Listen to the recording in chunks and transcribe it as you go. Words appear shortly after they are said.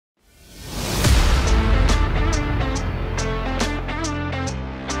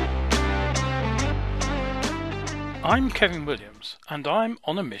I'm Kevin Williams, and I'm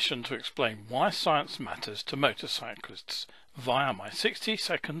on a mission to explain why science matters to motorcyclists via my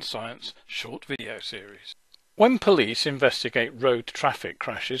 60-second science short video series. When police investigate road traffic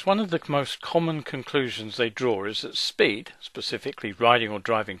crashes, one of the most common conclusions they draw is that speed, specifically riding or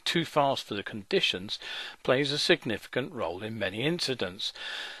driving too fast for the conditions, plays a significant role in many incidents.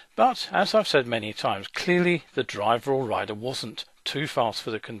 But, as I've said many times, clearly the driver or rider wasn't too fast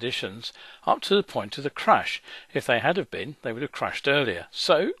for the conditions up to the point of the crash. If they had have been, they would have crashed earlier.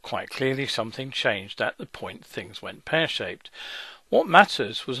 So, quite clearly something changed at the point things went pear-shaped. What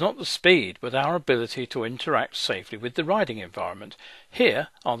matters was not the speed, but our ability to interact safely with the riding environment. Here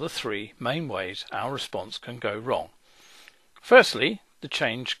are the three main ways our response can go wrong. Firstly, the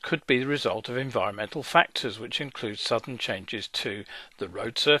change could be the result of environmental factors, which include sudden changes to the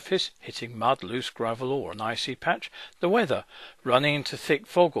road surface, hitting mud, loose gravel or an icy patch, the weather, running into thick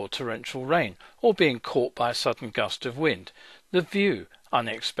fog or torrential rain, or being caught by a sudden gust of wind, the view,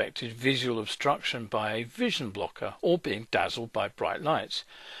 unexpected visual obstruction by a vision blocker, or being dazzled by bright lights.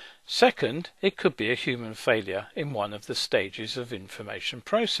 Second, it could be a human failure in one of the stages of information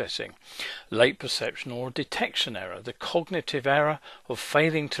processing. Late perception or detection error, the cognitive error of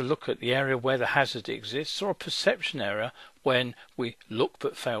failing to look at the area where the hazard exists, or a perception error when we look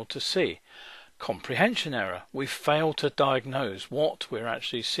but fail to see. Comprehension error, we fail to diagnose what we're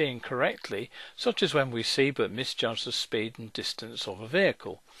actually seeing correctly, such as when we see but misjudge the speed and distance of a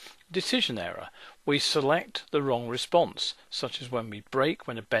vehicle. Decision error, we select the wrong response, such as when we brake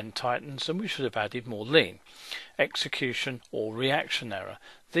when a bend tightens and we should have added more lean. Execution or reaction error,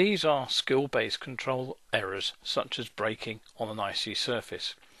 these are skill-based control errors, such as braking on an icy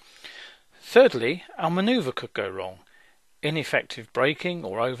surface. Thirdly, our manoeuvre could go wrong. Ineffective braking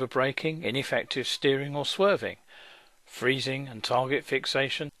or over-braking, ineffective steering or swerving, freezing and target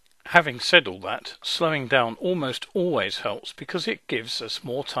fixation. Having said all that, slowing down almost always helps because it gives us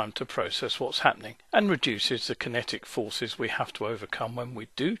more time to process what's happening and reduces the kinetic forces we have to overcome when we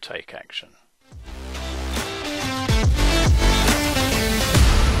do take action.